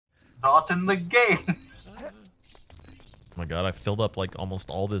Not in the game. Oh my god, I filled up like almost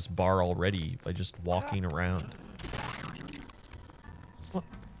all this bar already by just walking around. What?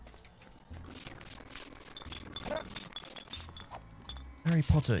 Harry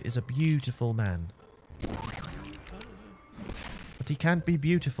Potter is a beautiful man. But he can't be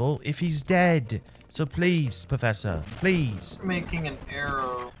beautiful if he's dead. So please, Professor, please. You're making an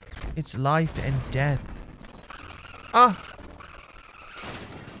arrow. It's life and death. Ah!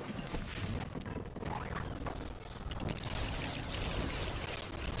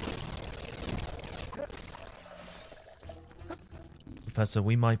 Professor,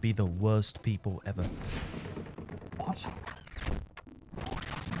 we might be the worst people ever. What?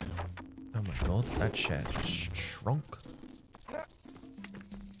 Oh my god, that chair just shrunk.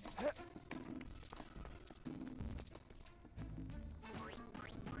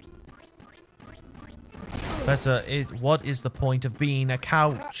 Professor, what is the point of being a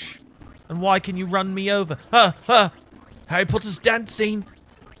couch? And why can you run me over? Harry Potter's dancing!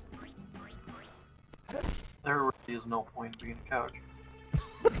 There really is no point in being a couch.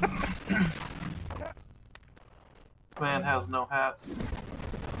 Man has no hat.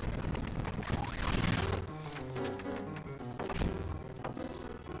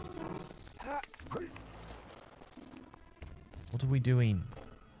 What are we doing?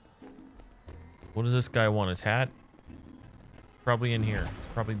 What does this guy want? His hat? Probably in here. It's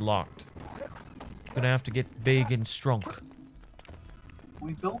probably locked. Gonna have to get big and strong.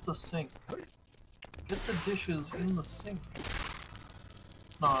 We built a sink. Get the dishes in the sink.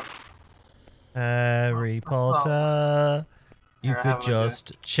 Not. Harry Potter. You Here, could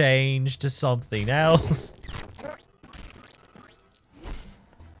just change to something else.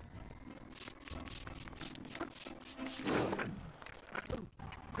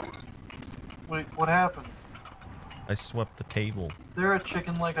 Wait, what happened? I swept the table. Is there a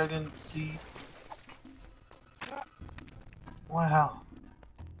chicken leg I didn't see? Wow.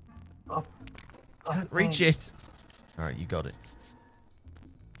 Can't reach it. Alright, you got it.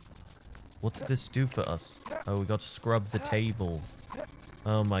 What did this do for us? Oh, we got to scrub the table.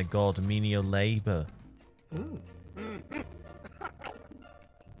 Oh my god, menial labor.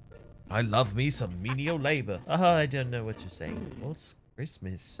 I love me some menial labor. Oh, I don't know what you're saying. What's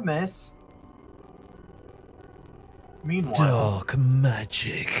Christmas? Miss. Meanwhile. Dark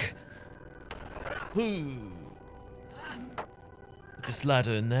magic. Put this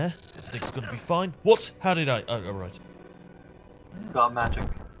ladder in there. Everything's gonna be fine. What? How did I? Oh, right. Got magic.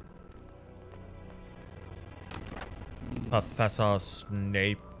 Professor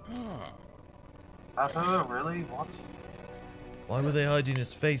Snape. Really? What? Why were they hiding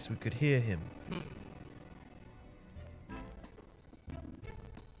his face? We could hear him.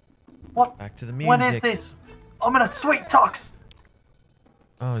 What? Back to the music. When is this? I'm in a sweet tux!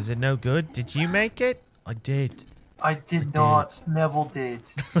 Oh, is it no good? Did you make it? I did. I did not. Neville did.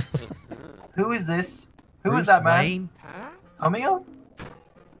 Who is this? Who Bruce is that man? Wayne? Coming up?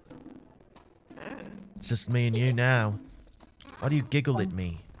 It's just me and you now. Why do you giggle at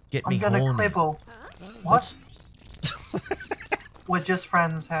me? Get me I'm gonna horny. quibble. What? We're just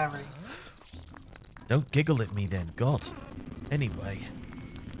friends, Harry. Don't giggle at me then, God. Anyway.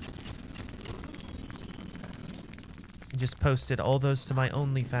 I just posted all those to my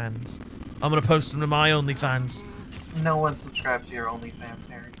OnlyFans. I'm gonna post them to my OnlyFans. No one subscribes to your OnlyFans,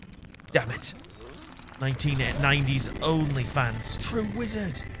 Harry. Damn it. 1990s OnlyFans. True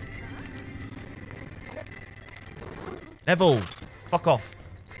wizard. Neville, fuck off.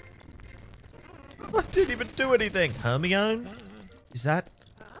 I didn't even do anything. Hermione? Is that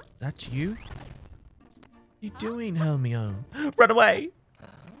you? What are you doing, Hermione? Run away!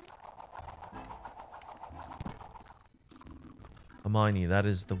 Hermione, that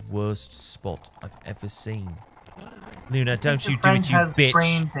is the worst spot I've ever seen. Luna, don't you do it, you has bitch.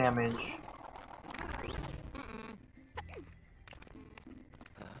 Brain damage.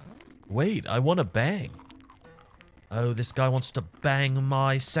 Wait, I want to bang. Oh, this guy wants to bang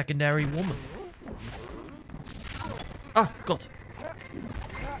my secondary woman. Ah, God.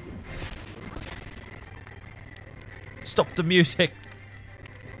 Stop the music.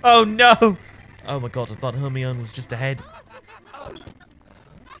 Oh, no. Oh, my God, I thought Hermione was just ahead.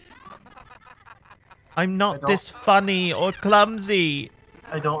 I'm not this funny or clumsy.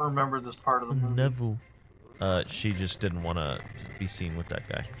 I don't remember this part of the movie. Neville. She just didn't want to be seen with that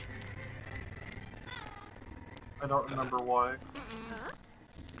guy. I don't remember why.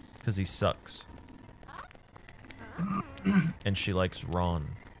 Because he sucks. And she likes Ron.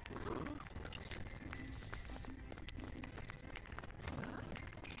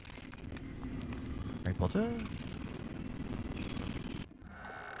 Harry Potter?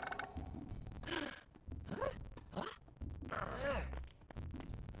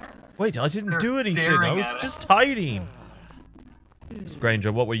 Wait, I didn't They're do anything. staring I was at it. just hiding.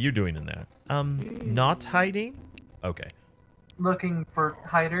 Granger, what were you doing in there? Not hiding? Okay. Looking for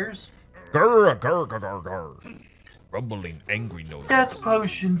hiders. Grr, grr, grr, grr, grr. Rumbling, angry noises. Death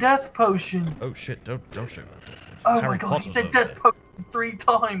potion, death potion. Oh shit! Don't show that. Oh Harry my god, Potter's he said over death there. potion 3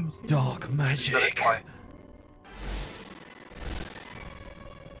 times. Dark magic.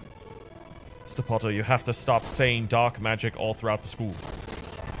 Mr. Potter, you have to stop saying dark magic all throughout the school.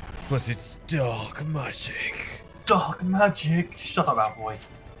 But it's dark magic. Dark magic. Shut up, Alboy.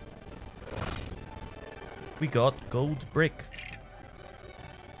 We got gold brick.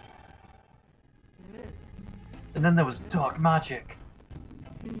 And then there was dark magic.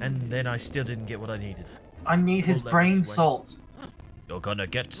 And then I still didn't get what I needed. I need his Full brain levels west. salt. You're gonna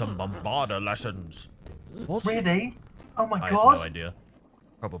get some bombarder lessons. What? Really? Oh my I have god. no idea.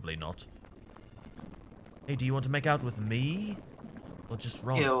 Probably not. Hey, do you want to make out with me? Or just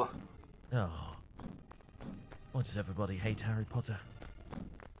Ron? Ew. Oh. Why does everybody hate Harry Potter?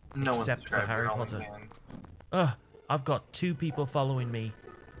 No one's Except for subscribed to Harry your Potter. OnlyFans. Ugh, I've got 2 people following me.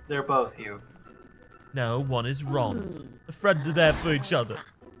 They're both you. No, one is Ron. The friends are there for each other.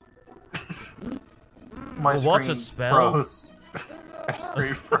 My Well, what a screen spell. froze. My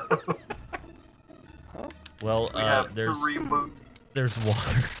screen froze. Well, We have to there's reboot.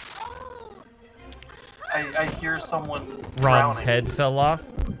 water. I hear someone Ron's drowning. head fell off.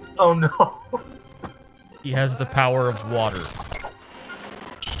 Oh no. He has the power of water.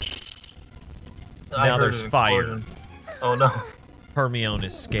 I Now heard there's an fire. explosion. Oh no. Hermione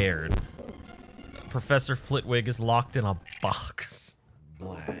is scared. Professor Flitwig is locked in a box.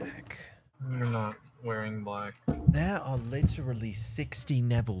 Black. You're not wearing black. There are literally 60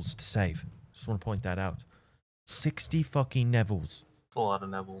 Nevilles to save. Just want to point that out. 60 fucking Nevilles. It's a lot of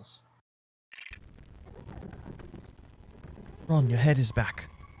Neville's. Ron, your head is back.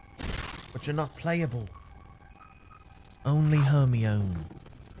 But you're not playable. Only Hermione.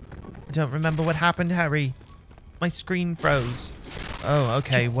 I don't remember what happened, Harry. My screen froze. Oh,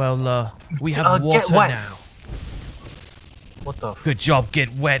 okay, well, we have Get water wet. now. What the Good job,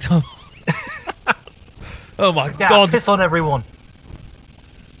 get wet. Oh my Yeah, god. piss on everyone.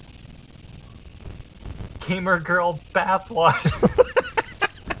 Gamer girl bathwater.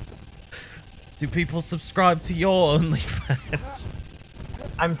 Do people subscribe to your OnlyFans?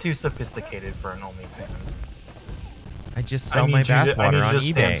 I'm too sophisticated for an OnlyFans. I just sell my bathwater on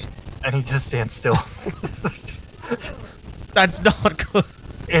eBay. I need to stand still. That's not good.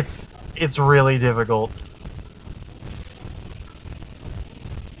 It's really difficult.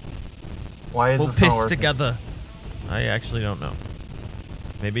 Why is We'll this not piss working? together. I actually don't know.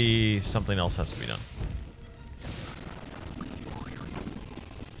 Maybe something else has to be done.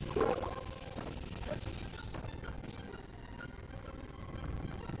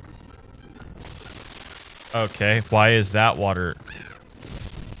 Okay, why is that water?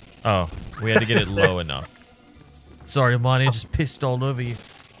 Oh, we had to get it low enough. Sorry, Monty, I just pissed all over you.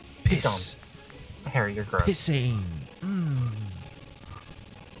 Piss. Harry, you're gross. Pissing.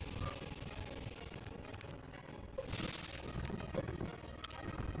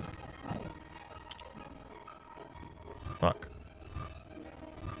 Fuck.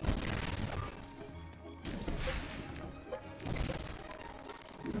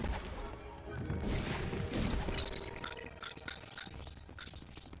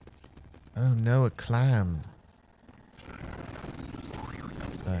 Oh no, a clam.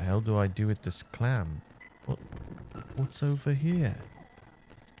 The hell do I do with this clam? What's over here?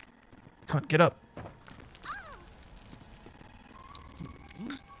 Can't get up.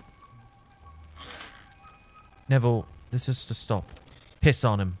 Neville, this is to stop. Piss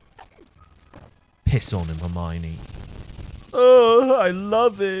on him. Piss on him, Hermione. Oh, I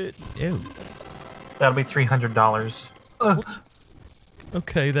love it. Ew. That'll be $300.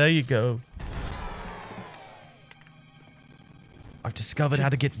 Okay, there you go. I've discovered how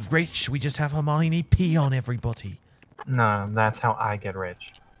to get rich. We just have Hermione pee on everybody. No, that's how I get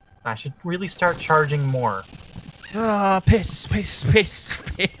rich. I should really start charging more. Ah, piss, piss, piss,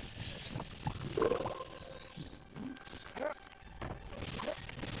 piss.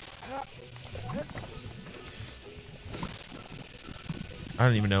 I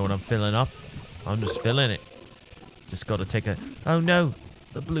don't even know what I'm filling up. I'm just filling it. Just gotta take a... Oh no,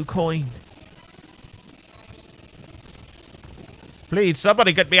 the blue coin. Please,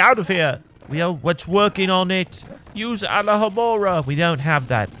 somebody get me out of here. We are what's working on it. Use Alahomora. We don't have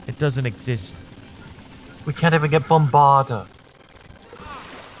that. It doesn't exist. We can't even get bombarded.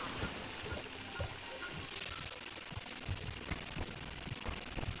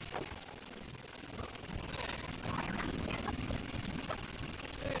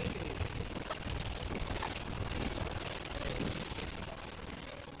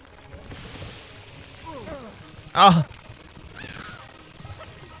 Ah!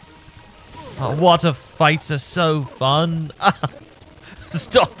 Oh, water fights are so fun.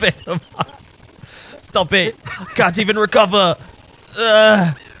 Stop it. Stop it. Can't even recover.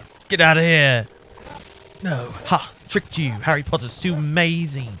 Get out of here. No. Ha. Tricked you. Harry Potter's too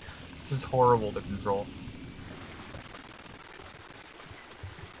amazing. This is horrible to control.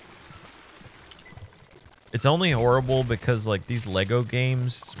 It's only horrible because, like, these Lego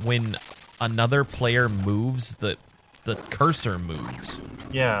games, when another player moves, the cursor moves.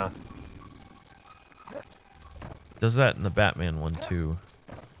 Yeah. Does that in the Batman one, too.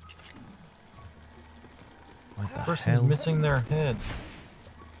 What the Person's hell? missing their head.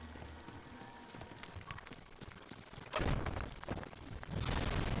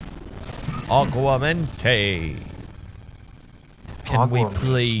 Aquamente. Can we Aqua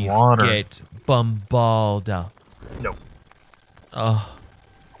please water. get bombarded? No. Oh,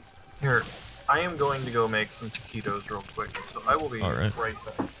 Here, I am going to go make some taquitos real quick, so I will be Alright. right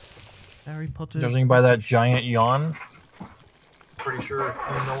back. Harry Potter. Judging by that giant yawn, pretty sure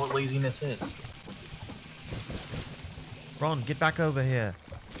you know what laziness is. Ron, get back over here.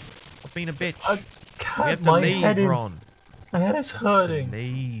 Stop being a bitch. God, We have to my leave, head is, Ron. my head is hurting.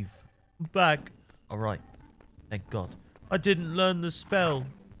 Leave. Back. Alright. Thank God. I didn't learn the spell.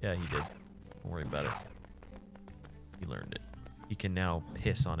 Yeah, he did. Don't worry about it. He learned it. He can now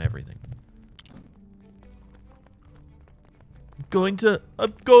piss on everything. I'm going to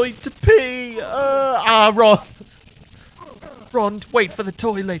pee. Ron. Ron, wait for the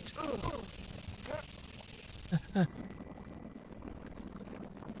toilet.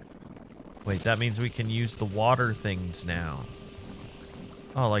 Wait, that means we can use the water things now.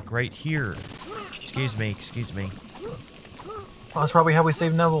 Oh, like right here. Excuse me, excuse me. Oh, that's probably how we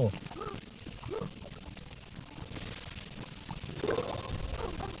save Neville.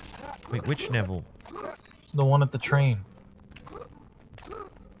 Wait, which Neville? The one at the train.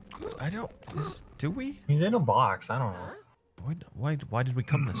 I don't... do we? He's in a box, I don't know. Why did we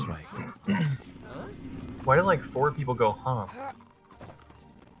come this way? Why did like 4 people go, huh?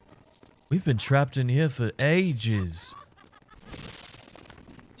 We've been trapped in here for ages.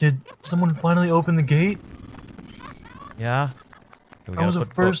 Did someone finally open the gate? Yeah? We I was gotta a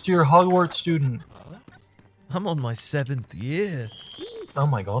put first-year books. Hogwarts student. I'm on my 7th year. Oh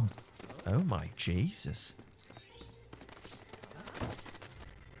my god. Oh my Jesus.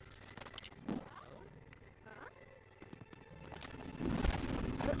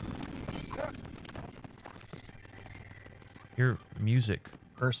 Your music.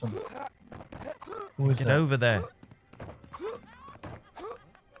 Person. Who is Get that? over there.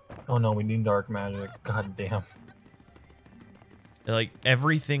 Oh no, we need dark magic. God damn. Like,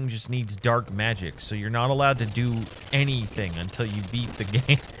 everything just needs dark magic, so you're not allowed to do anything until you beat the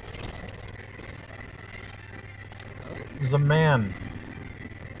game. There's a man.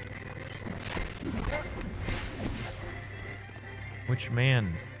 Which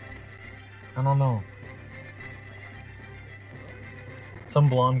man? I don't know. Some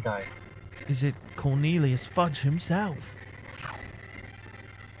blonde guy. Is it Cornelius Fudge himself?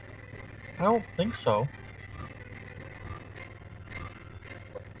 I don't think so.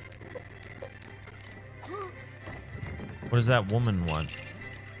 What does that woman want?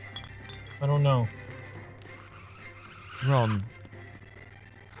 I don't know. Ron.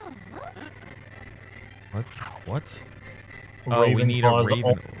 What? What? Oh, we need a Ravenclaw's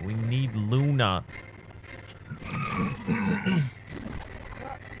Raven. We need Luna.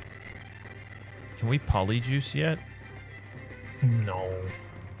 Can we polyjuice yet? No.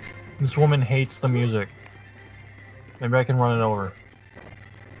 This woman hates the music. Maybe I can run it over.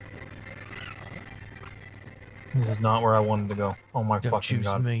 This is not where I wanted to go. Oh my Don't fucking choose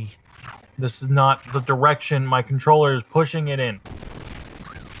god. me. This is not the direction my controller is pushing it in.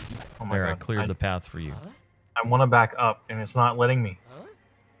 Oh my There, I god. cleared the path for you. I want to back up and it's not letting me.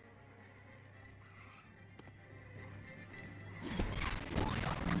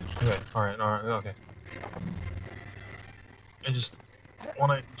 Okay, alright, okay. I just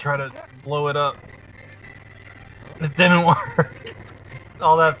want to try to blow it up. It didn't work.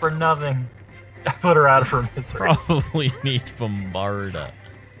 All that for nothing. I put her out of her misery. Probably need Bombarda.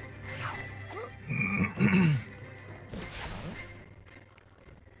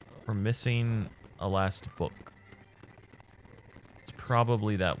 We're missing a last book. It's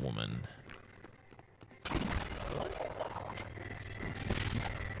probably that woman.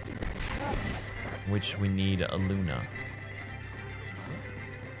 Which we need a Luna.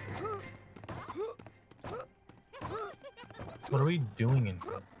 What are we doing in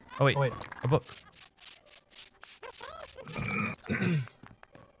here? Oh wait, Oh, wait. a book.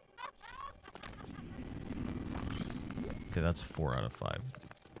 that's 4 out of 5.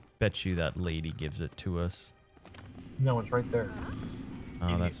 Bet you that lady gives it to us. No, it's right there.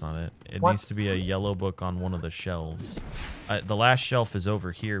 Oh, that's not it. It What? needs to be a yellow book on one of the shelves. The last shelf is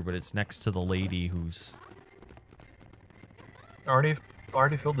over here, but it's next to the lady who's... Already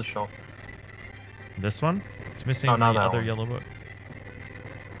filled the shelf. This one? It's missing Oh, the not that other one. yellow book.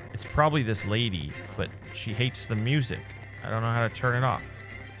 It's probably this lady, but she hates the music. I don't know how to turn it off.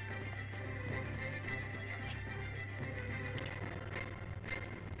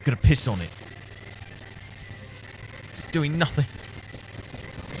 Gonna piss on it. It's doing nothing.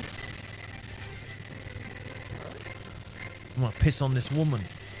 I'm gonna piss on this woman.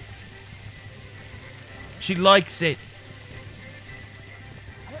 She likes it.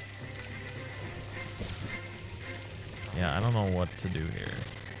 Yeah, I don't know what to do here.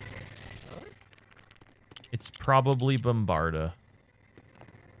 It's probably Bombarda.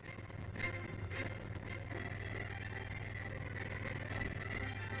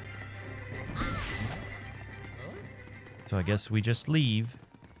 So I guess we just leave.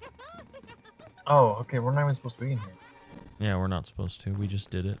 Oh, okay, we're not even supposed to be in here. Yeah, we're not supposed to. We just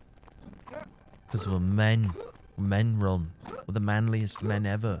did it. Because we're men. Men run. We're the manliest men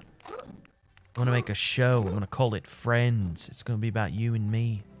ever. I want to make a show. I'm going to call it Friends. It's going to be about you and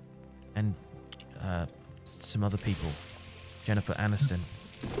me. And, some other people. Jennifer Aniston.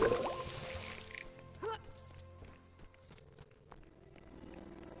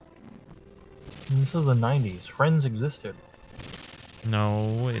 This is the 90s. Friends existed.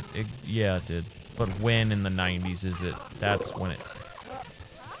 No, yeah, it did. But when in the 90s is it? That's when it...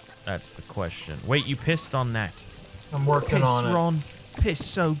 That's the question. Wait, you pissed on that. I'm working Piss, on it. Ron. Piss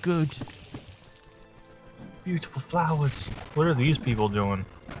so good. Beautiful flowers. What are these people doing?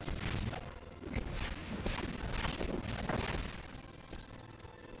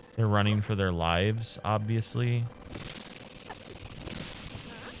 They're running for their lives, obviously.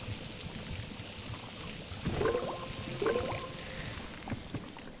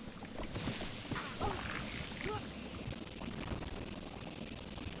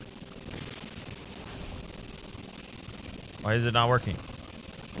 Why is it not working?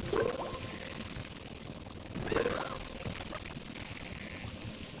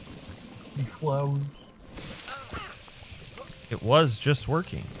 These flowers. It was just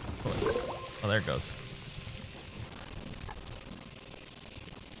working. Oh, there it goes.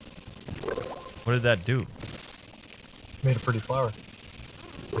 What did that do? Made a pretty flower.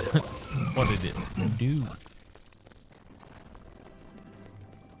 What did it do?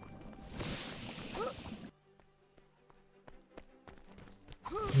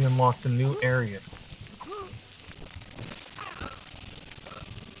 We unlocked a new area.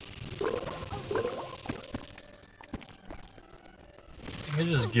 It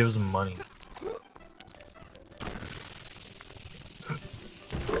just gives them money.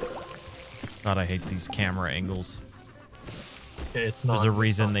 God, I hate these camera angles. It's not. There's a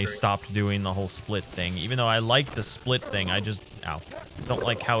reason they great. stopped doing the whole split thing. Even though I like the split thing, I just... Ow. Don't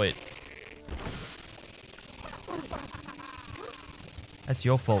like how it... That's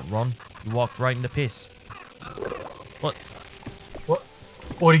your fault, Ron. You walked right into piss. What?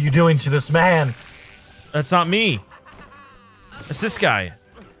 What are you doing to this man? That's not me. That's this guy.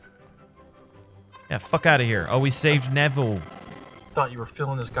 Yeah, fuck out of here. Oh, we saved Neville. Thought you were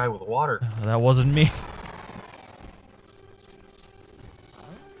filling this guy with water. That wasn't me.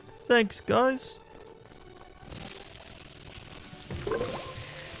 Thanks, guys.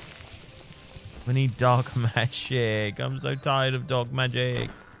 We need dark magic. I'm so tired of dark magic.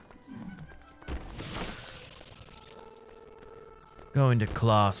 Going to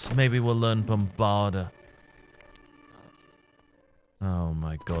class. Maybe we'll learn Bombarda. Oh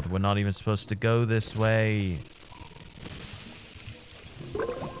my god, we're not even supposed to go this way.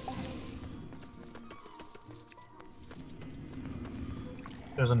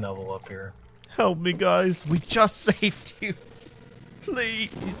 There's a Neville up here. Help me, guys. We just saved you.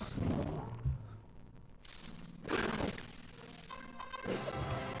 Please.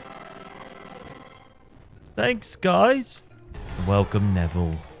 Thanks, guys. Welcome,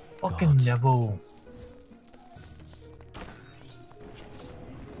 Neville. Fucking God. Neville.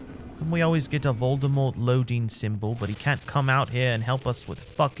 Can we always get a Voldemort loading symbol, but he can't come out here and help us with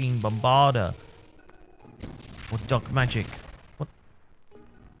fucking Bombarda. Or dark magic. What?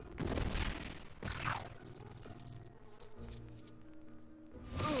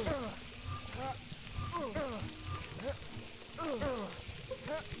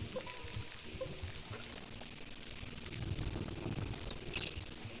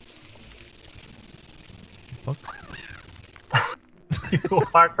 Fuck. You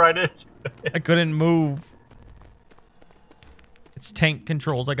walked right into it. I couldn't move. tank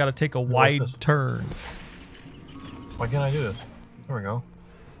controls. I gotta take a wide turn. Why can't I do this? There we go.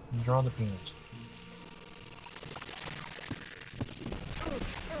 Draw the penis.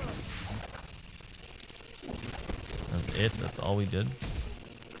 That's it? That's all we did?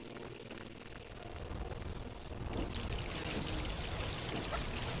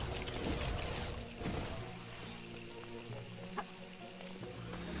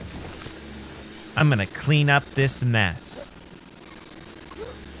 I'm gonna clean up this mess.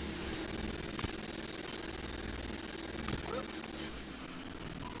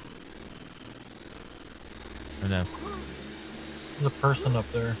 Oh no. There's a person up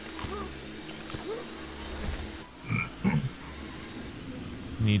there.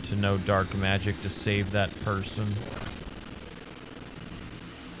 Need to know dark magic to save that person.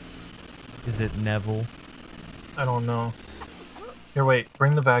 Is it Neville? I don't know. Here, wait.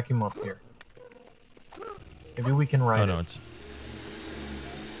 Bring the vacuum up here. Maybe we can ride no, it. It's...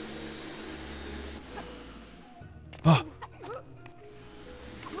 Oh!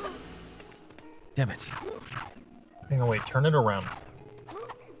 Damn it. Hang on, wait. Turn it around.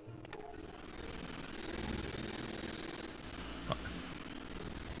 Fuck.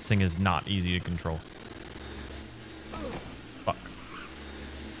 This thing is not easy to control. Fuck.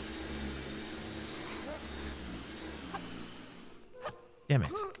 Damn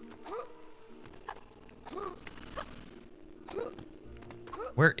it.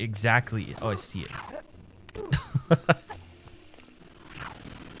 Where exactly? Oh, I see it.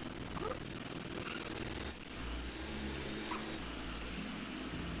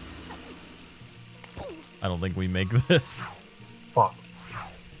 I don't think we make this. Fuck.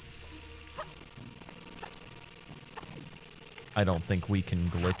 I don't think we can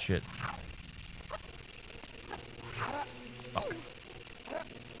glitch it. Fuck.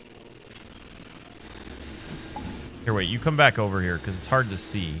 Here, wait, you come back over here, because it's hard to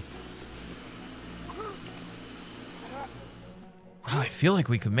see. Oh, I feel like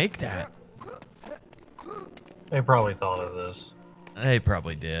we could make that. They probably thought of this. They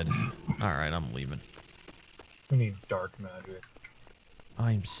probably did. Alright, I'm leaving. We need dark magic.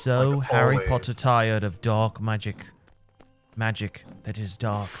 I'm so Like Harry always. Potter tired of dark magic. Magic that is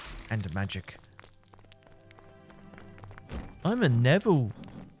dark and magic. I'm a Neville.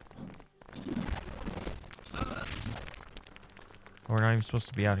 We're not even supposed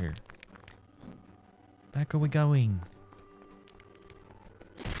to be out here. Back are we going?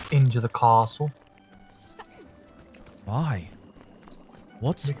 Into the castle. Why?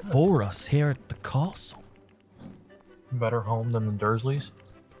 What's for us here at the castle? Better home than the Dursleys.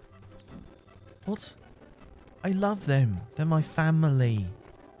 What? I love them. They're my family.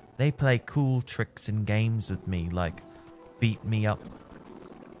 They play cool tricks and games with me, like beat me up.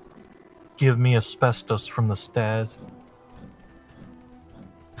 Give me asbestos from the stairs.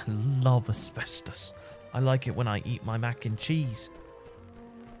 I love asbestos. I like it when I eat my mac and cheese.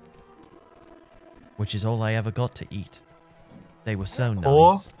 Which is all I ever got to eat. They were so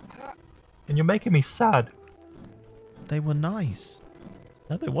nice. And you're making me sad. They were nice.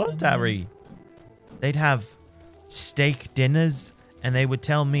 No, they weren't, Harry. They'd have steak dinners, and they would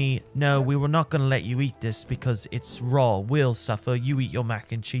tell me, no, we were not going to let you eat this because it's raw. We'll suffer. You eat your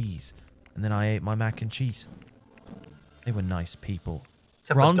mac and cheese. And then I ate my mac and cheese. They were nice people.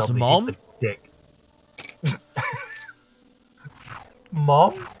 Except for Ron's Dudley mom? eats a dick.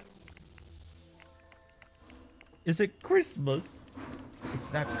 Mom? Is it Christmas? It's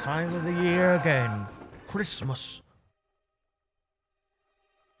that time of the year again. Christmas.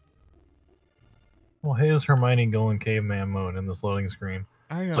 Well, hey, is Hermione going caveman mode in this loading screen?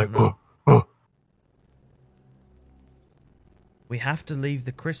 I don't Like, know. We have to leave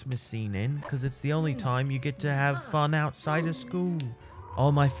the Christmas scene in because it's the only time you get to have fun outside of school.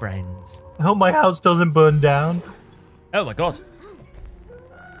 All my friends. I hope my house doesn't burn down. Oh my god.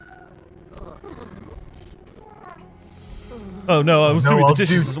 Oh no, I was doing the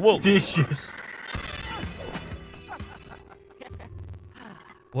dishes as well. Dishes.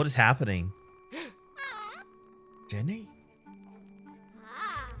 What is happening? Jenny?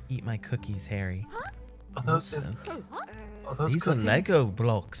 Eat my cookies, Harry. Are those, So cute. are those These cookies? are Lego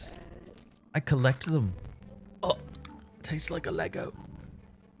blocks. I collect them. Oh, tastes like a Lego.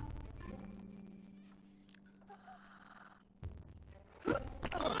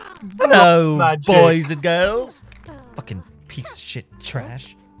 Hello, Magic. boys and girls. Fucking piece of shit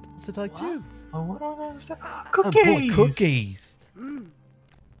trash. What did I do? Oh, what do I understand? Oh Cookies! boy, cookies.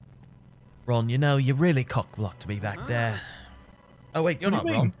 Ron, you know, you really cock-blocked me back there. Oh wait, you're What not do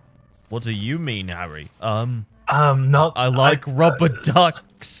you Ron. mean? What do you mean, Harry? Not. I like rubber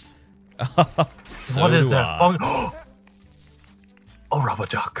ducks. What is that? rubber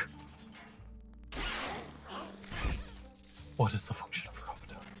duck? What is the function of a rubber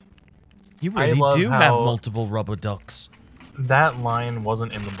duck? You really do have multiple rubber ducks. That line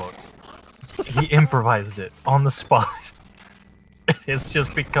wasn't in the books. He improvised it on the spot. It's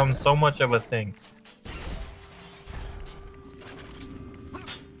just become so much of a thing.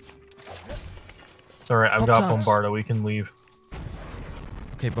 It's alright, I've got Bombarda, we can leave.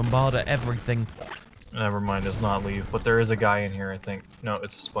 Okay, Bombarda everything. Never mind, it's not leave, but there is a guy in here, I think. No,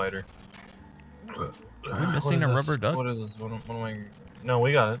 it's a spider. Are we missing a rubber duck? What is this? What am I... No,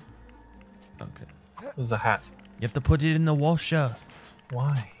 we got it. Okay. There's a hat. You have to put it in the washer.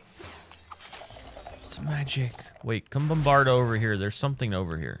 Why? It's magic. Wait, come Bombarda over here. There's something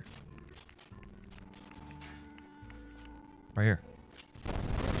over here. Right here.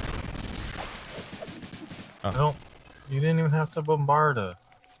 Oh. No, you didn't even have to Bombarda.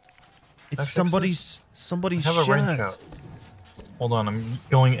 It's somebody's I have a wrench out. Hold on, I'm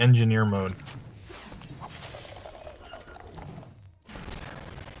going engineer mode.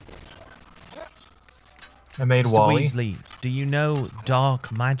 I made Mr. Wally. Weasley, do you know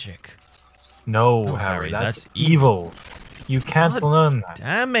dark magic? No, Oh, Harry, that's evil. You can't learn that.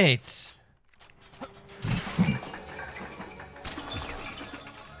 Damn it!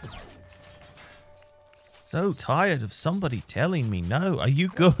 So tired of somebody telling me no. Are you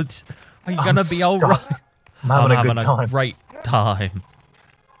good? Are you gonna be alright? I'm having a great time.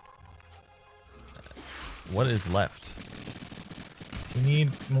 What is left? We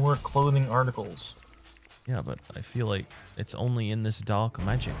need more clothing articles. Yeah, but I feel like it's only in this dark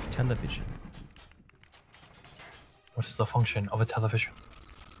magic television. What is the function of a television?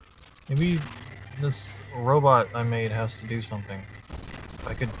 Maybe this robot I made has to do something. If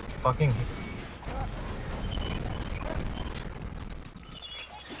I could fucking...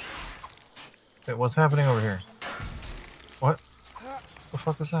 Wait, what's happening over here? What? The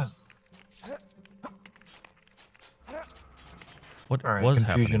fuck was that? What Alright, was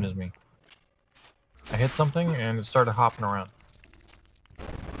confusion happening? is me. I hit something and it started hopping around.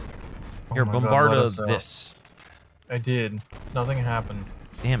 Here, Oh my Bombarda God, this. I did. Nothing happened.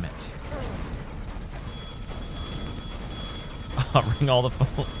 Damn it. Oh, ring all the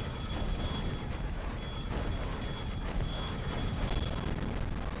phones.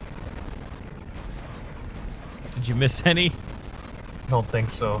 Did you miss any? Don't think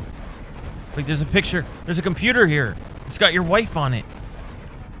so. Like, there's a picture. There's a computer here. It's got your wife on it.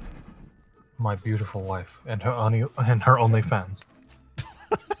 My beautiful wife and her only fans.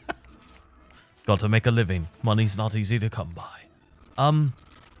 Got to make a living. Money's not easy to come by.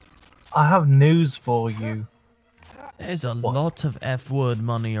 I have news for you. There's a lot of F-word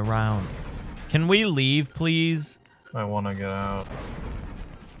money around. Can we leave, please? I want to get out.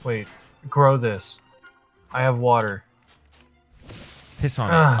 Wait, grow this. I have water. Piss on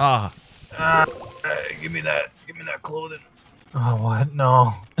it. Give me that. Give me that clothing. Oh, what?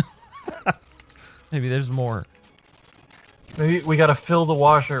 No. Maybe there's more. Maybe we gotta fill the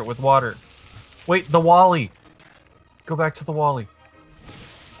washer with water. Wait, the Wally. Go back to the Wally.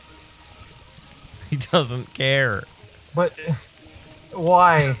 He doesn't care. But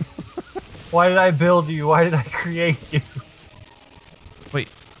why? Why did I build you? Why did I create you? Wait,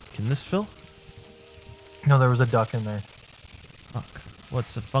 can this fill? No, there was a duck in there. Fuck.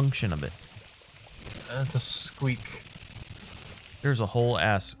 What's the function of it? It's a squeak. There's a whole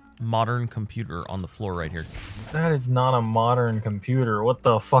ass modern computer on the floor right here. That is not a modern computer. What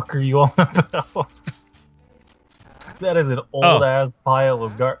the fuck are you on about? That is an old ass pile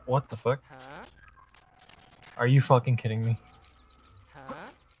of What the fuck? Are you fucking kidding me?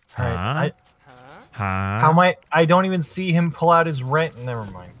 Alright, how am I don't even see him pull out his rent. Never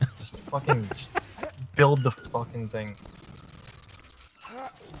mind. Just fucking build the fucking thing.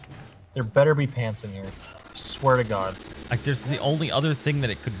 There better be pants in here. I swear to God. Like, there's the only other thing that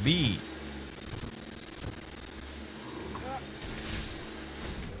it could be.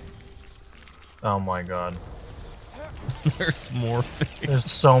 Oh my God. There's more things. There's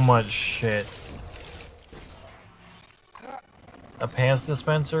so much shit. A pants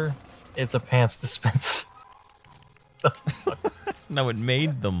dispenser? It's a pants dispenser. No, it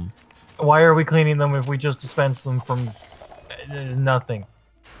made them. Why are we cleaning them if we just dispense them from nothing?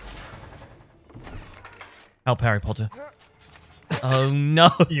 Help, Harry Potter. Oh no.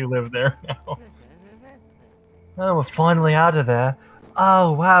 You live there now. Oh, we're finally out of there.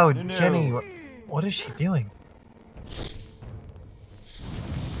 Oh wow, no. Jenny, what is she doing?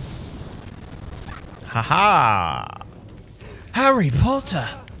 Haha! Harry Potter!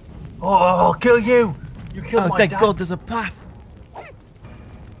 Oh, I'll kill you! You killed my thank dad. God there's a path!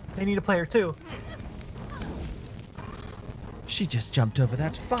 They need a player too. She just jumped over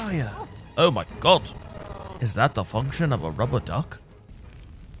that fire. Oh my god. Is that the function of a rubber duck?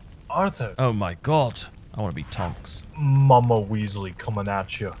 Arthur. Oh my god. I want to be Tonks. Mama Weasley coming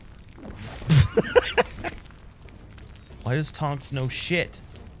at you. Why does Tonks know shit?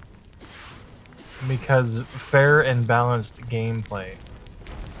 Because fair and balanced gameplay.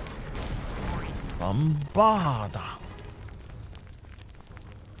 Bombarda.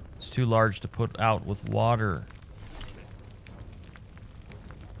 It's too large to put out with water.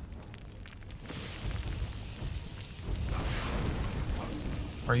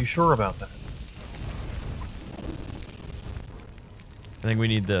 Are you sure about that? I think we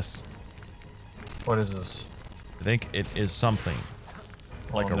need this. What is this? I think it is something.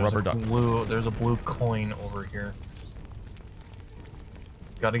 Like a there's rubber duck. There's a blue coin over here.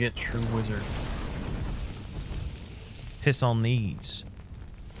 Gotta get true wizard. Piss on these.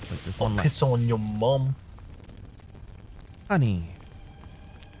 Like there's one Piss on your mom. Honey.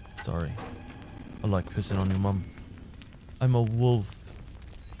 Sorry. I like pissing on your mum. I'm a wolf.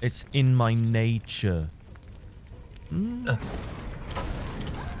 It's in my nature. That's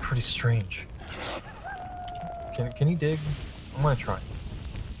pretty strange. Can he dig? I'm gonna try.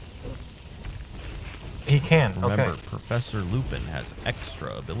 He can. Remember, okay. Professor Lupin has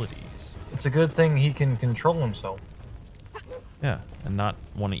extra abilities. It's a good thing he can control himself. Yeah, and not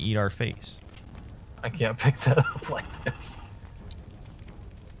want to eat our face. I can't pick that up like this.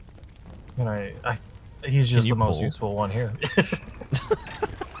 Can he's just the most useful one here.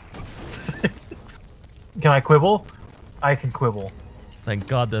 Can I quibble? I can quibble. Thank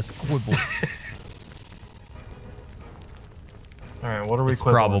God that's quibble. Alright, what are we It's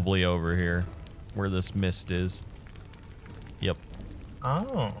quibbling? probably over here, where this mist is. Yep.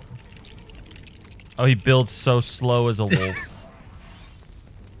 Oh. Oh, he builds so slow as a wolf.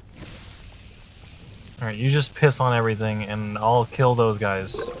 Alright, you just piss on everything and I'll kill those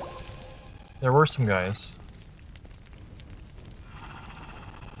guys. There were some guys.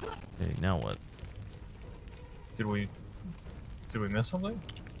 Okay, now what? Did we miss something?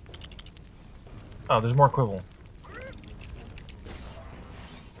 Oh, there's more quibble.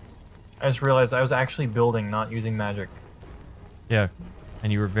 I just realized I was actually building, not using magic. Yeah,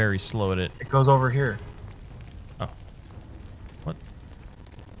 and you were very slow at it. It goes over here. Oh. What?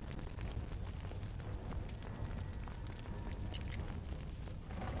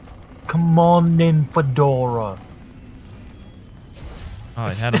 Come on in, Fedora. Oh,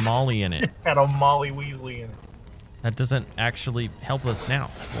 it had a Molly in it. It had a Molly Weasley in it. That doesn't actually help us now.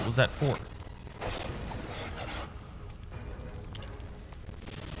 What was that for?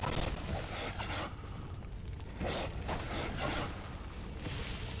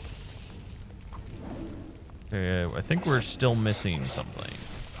 I think we're still missing something.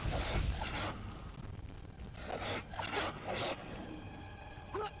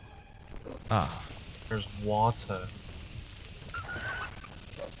 Ah. There's water.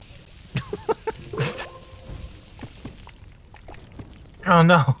 Oh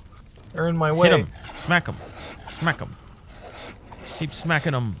no! They're in my way. Hit him! Smack him! Smack him! Keep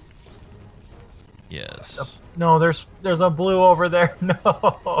smacking him. Yes. No, there's a blue over there.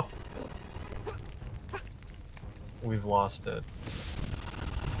 No. We've lost it.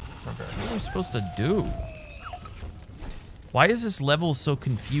 Okay. What are we supposed to do? Why is this level so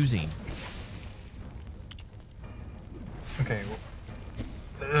confusing? Okay. Well,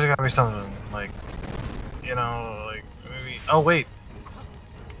 there's gotta be something like, you know, like maybe. Oh wait.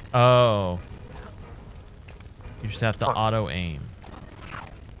 Oh. You just have to auto aim.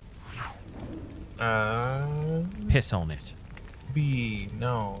 Piss on it. B,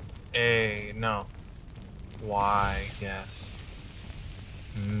 no. A, no. Y, yes.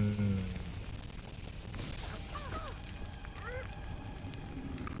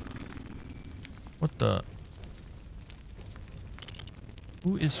 What the?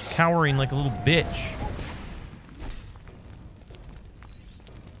 Who is cowering like a little bitch?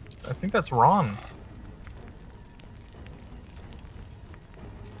 I think that's Ron.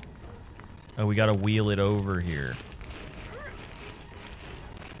 Oh, we gotta wheel it over here.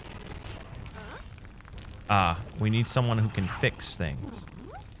 Ah, we need someone who can fix things.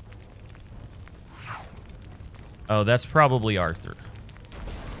 Oh, that's probably Arthur.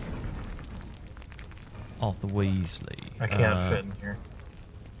 Arthur Weasley. I can't fit in here.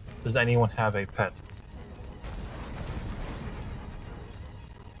 Does anyone have a pet?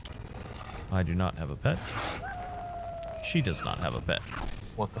 I do not have a pet. She does not have a pet.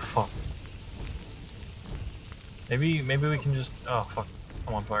 What the fuck? Maybe we can just. Oh fuck!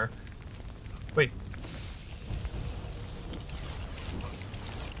 I'm on fire. Wait.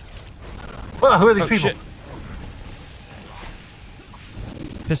 Whoa, who are these people? Shit.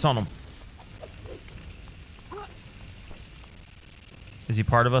 Piss on him. Is he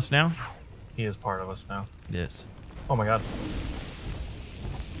part of us now? He is part of us now. It is. Oh my god.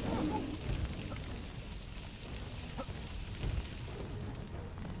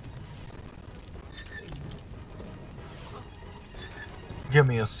 Give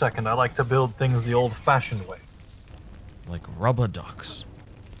me a second. I like to build things the old-fashioned way. Like rubber ducks.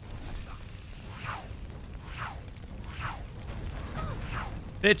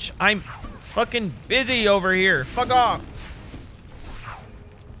 Bitch, I'm fucking busy over here. Fuck off.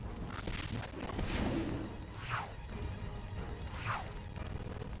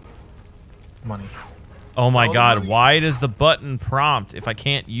 Money. Oh my god, money. why does the button prompt if I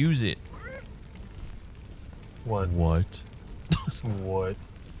can't use it? What? What? What?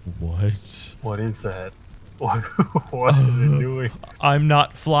 What? What is that? What is it doing? I'm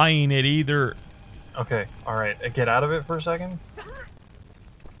not flying it either. Okay, alright. Get out of it for a second.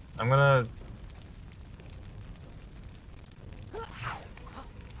 I'm gonna...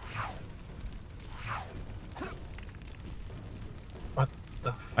 What the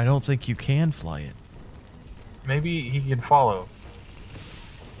f... I don't think you can fly it. Maybe he can follow.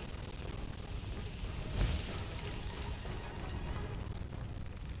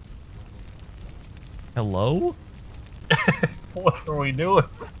 Hello? What are we doing?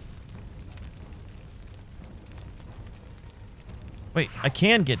 Wait, I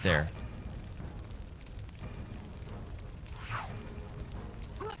can get there.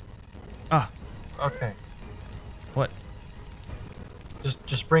 Ah. Okay. What?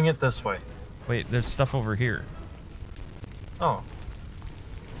 Just bring it this way. Wait, there's stuff over here. Oh.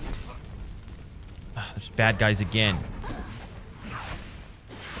 There's bad guys again.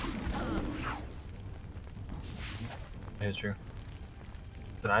 I hit you.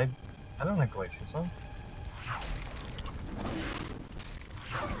 Did I don't think Glacius on.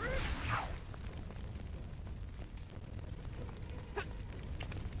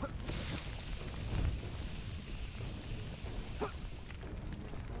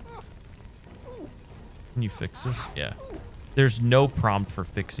 Can you fix this? Yeah. There's no prompt for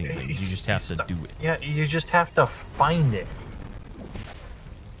fixing things. You just have to do it. Yeah, you just have to find it.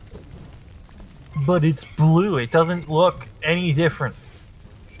 But it's blue. It doesn't look any different.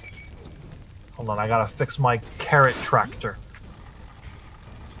 Hold on, I gotta fix my carrot tractor.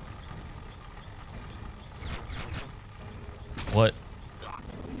 What?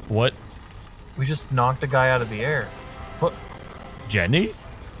 What? We just knocked a guy out of the air. What? Jenny?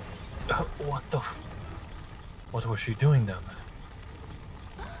 What the? What was she doing down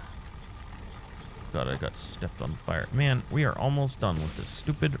there? God, I got stepped on fire. Man, we are almost done with this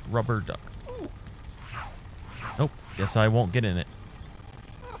stupid rubber duck. Nope. Guess I won't get in it.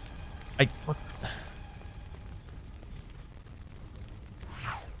 What?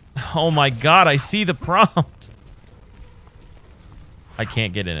 Oh my god, I see the prompt. I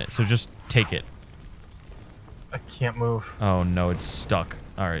can't get in it, so just take it. I can't move. Oh no, it's stuck.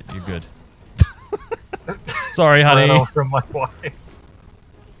 Alright, you're good. Sorry, honey. I from my wife.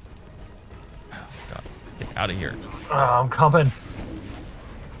 God, get out of here. I'm coming.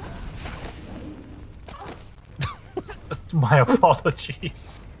 My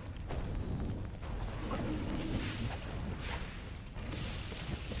apologies.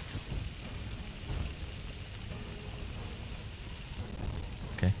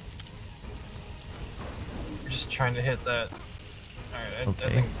 Okay. We're just trying to hit that. Alright,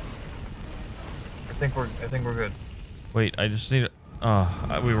 Okay. I think we're good. Wait, I just need.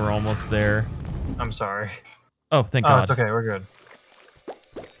 We were almost there. I'm sorry. Oh, thank God. It's okay. We're good.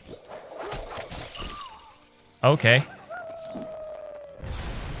 Okay.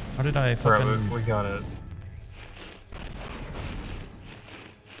 How did I fucking... Alright, we got it.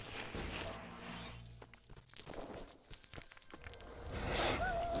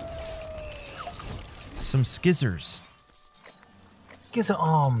 Some skizzers. Giza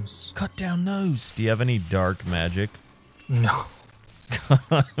arms. Cut down nose. Do you have any dark magic? No.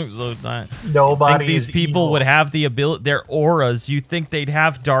 I'm so not. Nobody. Think these people evil. would have the ability. Their auras. You think they'd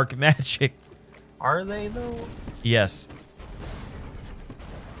have dark magic? Are they though? Yes.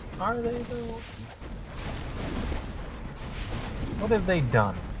 Are they though? What have they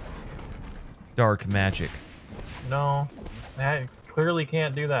done? Dark magic. No, I clearly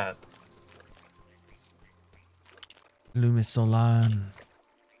can't do that. Loomis on land.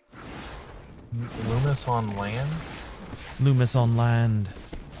 Loomis on land? Loomis on land.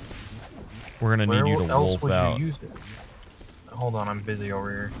 We're gonna need you to else wolf would out. you use it? Hold on, I'm busy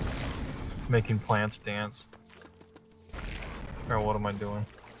over here. Making plants dance. Or what am I doing?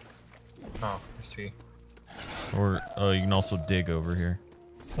 Oh, I see. Or you can also dig over here.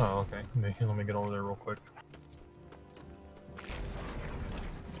 Oh, okay. Let me get over there real quick.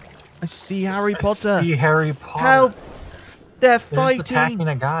 I see Harry Potter. I see Harry Potter. Help! They're Just fighting. attacking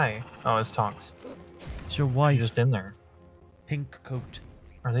a guy. Oh, it's Tonks. It's your wife. She's just in there. Pink coat.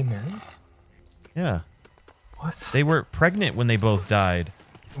 Are they married? Yeah. What? They were pregnant when they both died.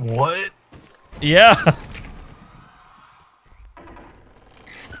 What? Yeah.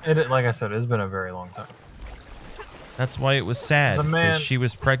 Like I said, it's been a very long time. That's why it was sad. There's a man- Because she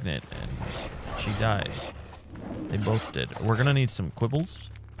was pregnant and she died. They both did. We're gonna need some quibbles.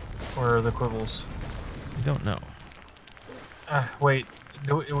 Where are the quibbles? We don't know. Wait.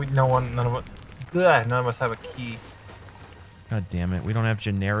 None of us have a key. God damn it. We don't have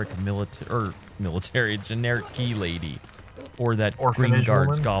generic military, generic key lady. Or that Orphanage Green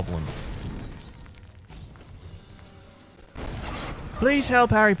Guards woman? goblin. Please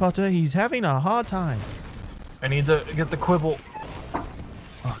help Harry Potter. He's having a hard time. I need to get the quibble.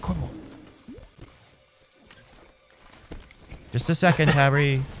 Oh, quibble. Just a second,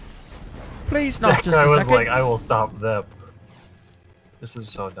 Harry. Please, not just I a was second. like, I will stop them. This is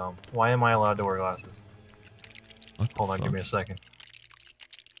so dumb. Why am I allowed to wear glasses? Hold on, give me a second.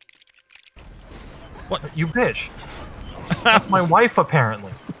 What? You bitch! That's my wife,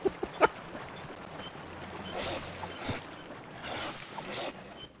 apparently.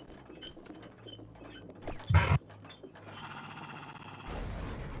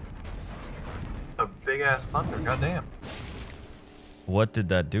 A big ass thunder, goddamn. What did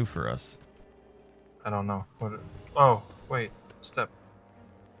that do for us? I don't know. What? Oh, wait. Step.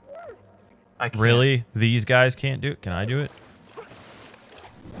 I can't. Really? These guys can't do it? Can I do it?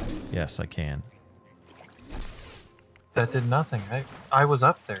 Yes, I can. That did nothing. I was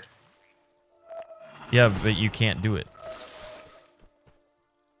up there. Yeah, but you can't do it.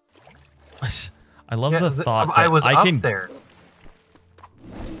 I love the thought that I was I up can. there.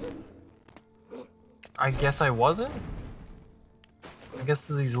 I guess I wasn't? I guess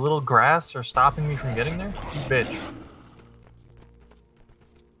these little grass are stopping me from getting there? You bitch.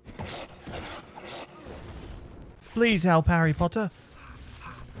 Please help Harry Potter.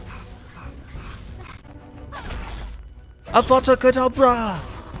 Avada Kedavra!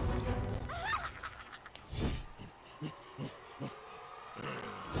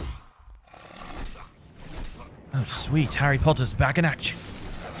 Oh, sweet. Harry Potter's back in action.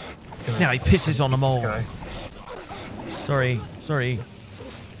 Now he pisses on them all. Okay. Sorry.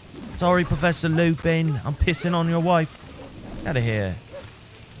 Sorry, Professor Lupin. I'm pissing on your wife. Out of here.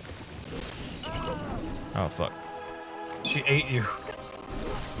 Oh, fuck. She ate you.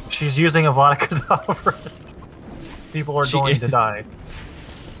 She's using Avada Kedavra. People are going to die.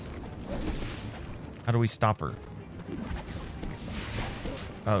 How do we stop her?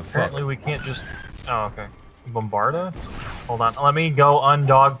 Oh, fuck. Apparently we can't just... Oh, okay. Bombarda? Hold on. Let me go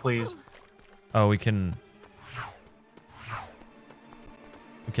undog, please. Oh, we can...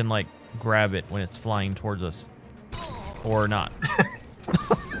 We can, like, grab it when it's flying towards us. Or not.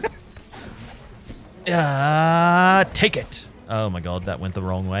 Take it! Oh my god, that went the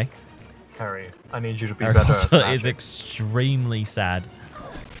wrong way. Harry, I need you to be Our better at Ulta is magic. extremely sad.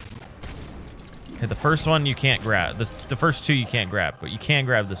 Okay, the first one you can't grab. The first two you can't grab, but you can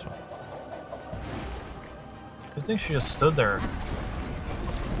grab this one. I think she just stood there.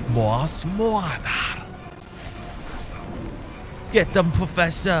 Moss Moana. Get them,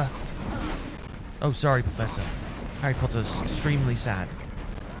 Professor. Oh, sorry, Professor. Harry Potter's extremely sad.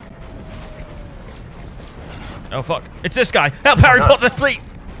 Oh, fuck. It's this guy. Help Harry Potter, please.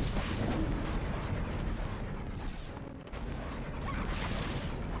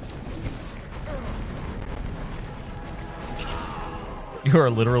 You are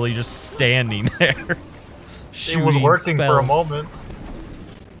literally just standing there. It was working for a moment.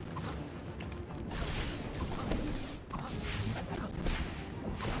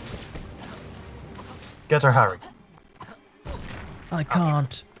 Get her, Harry. I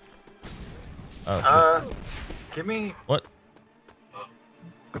can't. Oh, shit. Give me... What?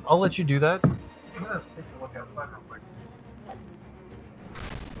 I'll let you do that. I'm gonna take a look outside real quick.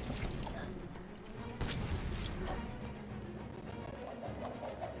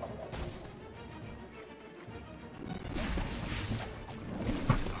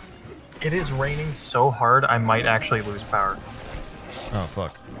 It is raining so hard, I might actually lose power. Oh,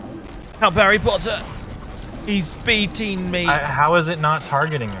 fuck. Help Harry Potter! He's beating me! How is it not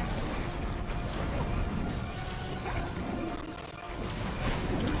targeting him?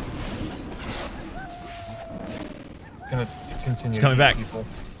 It's gonna continue. He's coming back. People.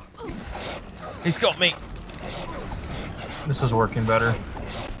 He's got me! This is working better.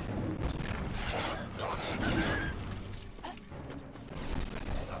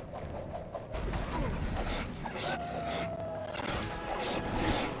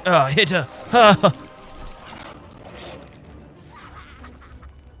 Hit her. Ah.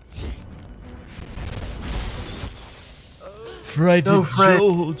 Fred No, and Fred.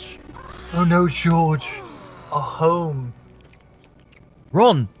 George. Oh no, George. A home.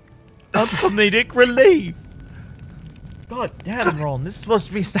 Ron. A comedic relief. God damn, Ron. This is supposed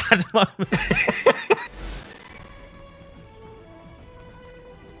to be a sad moment.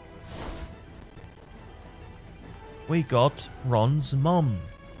 We got Ron's mum.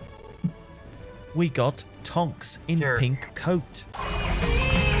 We got Tonks in Here. pink coat.